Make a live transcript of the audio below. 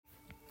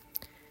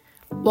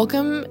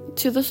Welcome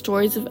to the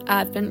Stories of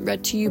Advent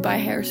read to you by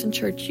Harrison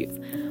Church Youth.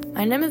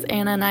 My name is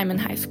Anna and I'm in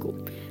high school.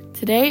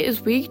 Today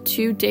is week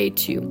 2, day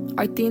 2.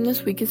 Our theme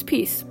this week is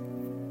peace.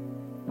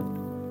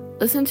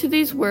 Listen to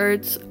these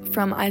words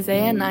from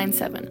Isaiah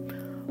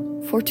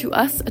 9:7. For to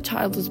us a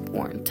child is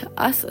born, to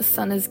us a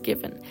son is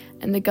given,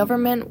 and the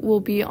government will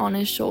be on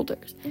his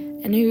shoulders.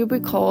 And he will be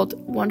called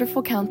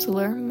Wonderful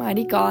Counselor,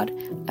 Mighty God,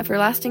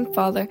 Everlasting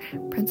Father,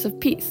 Prince of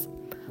Peace.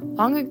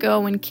 Long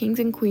ago, when kings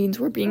and queens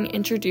were being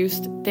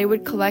introduced, they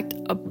would collect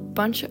a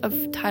bunch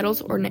of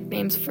titles or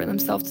nicknames for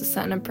themselves to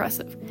sound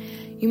impressive.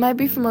 You might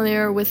be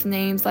familiar with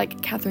names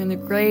like Catherine the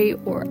Great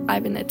or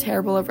Ivan the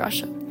Terrible of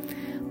Russia.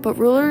 But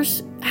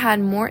rulers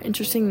had more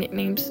interesting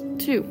nicknames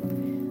too.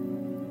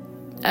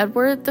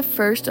 Edward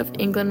I of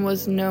England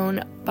was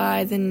known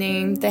by the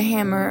name the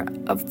Hammer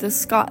of the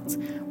Scots,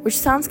 which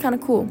sounds kind of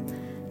cool.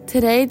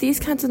 Today, these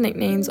kinds of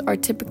nicknames are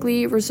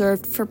typically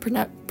reserved for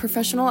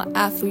professional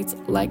athletes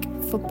like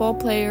football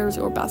players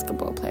or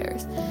basketball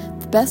players.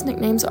 The best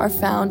nicknames are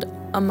found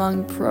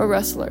among pro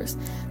wrestlers.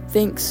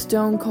 Think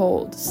Stone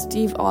Cold,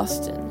 Steve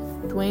Austin,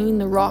 Dwayne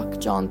 "The Rock"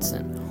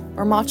 Johnson,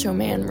 or Macho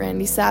Man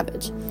Randy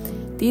Savage.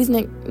 These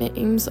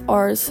nicknames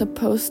are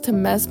supposed to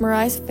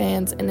mesmerize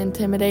fans and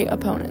intimidate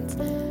opponents.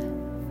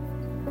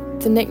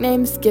 The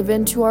nicknames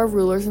given to our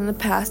rulers in the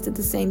past did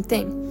the same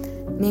thing.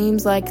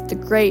 Names like the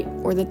Great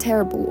or the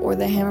Terrible or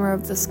the Hammer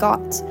of the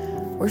Scots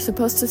were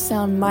supposed to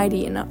sound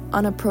mighty and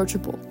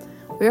unapproachable.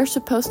 We are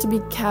supposed to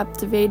be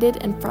captivated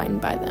and frightened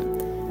by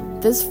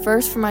them. This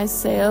verse from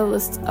Isaiah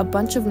lists a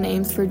bunch of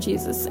names for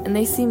Jesus, and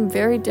they seem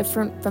very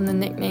different from the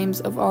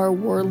nicknames of our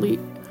worldly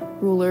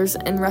rulers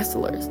and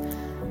wrestlers.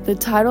 The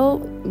title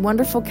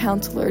Wonderful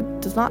Counselor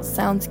does not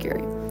sound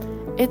scary.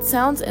 It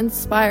sounds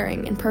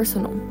inspiring and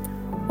personal.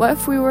 What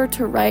if we were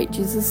to write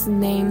Jesus'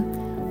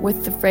 name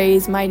with the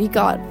phrase Mighty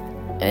God?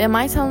 It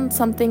might sound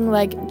something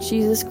like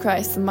Jesus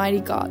Christ, the Mighty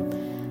God.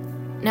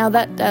 Now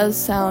that does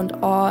sound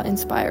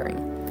awe-inspiring.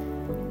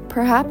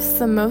 Perhaps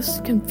the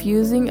most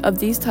confusing of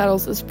these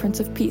titles is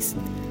Prince of Peace.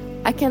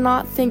 I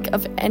cannot think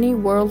of any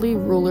worldly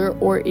ruler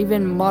or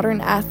even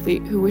modern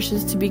athlete who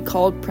wishes to be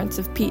called Prince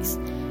of Peace.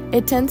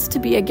 It tends to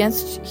be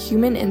against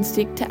human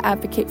instinct to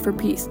advocate for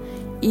peace,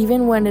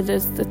 even when it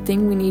is the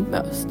thing we need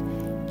most.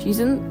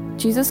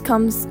 Jesus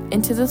comes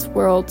into this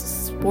world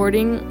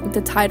sporting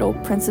the title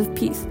Prince of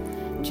Peace.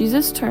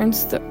 Jesus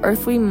turns the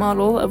earthly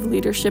model of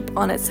leadership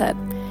on its head.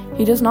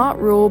 He does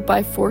not rule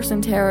by force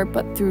and terror,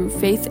 but through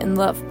faith and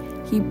love.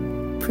 He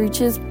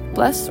preaches,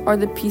 "Blessed are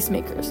the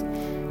peacemakers."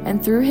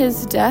 And through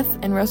his death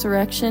and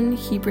resurrection,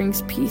 he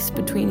brings peace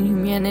between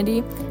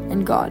humanity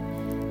and God.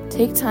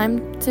 Take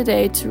time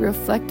today to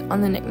reflect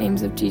on the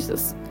nicknames of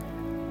Jesus.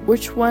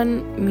 Which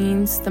one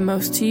means the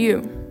most to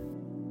you?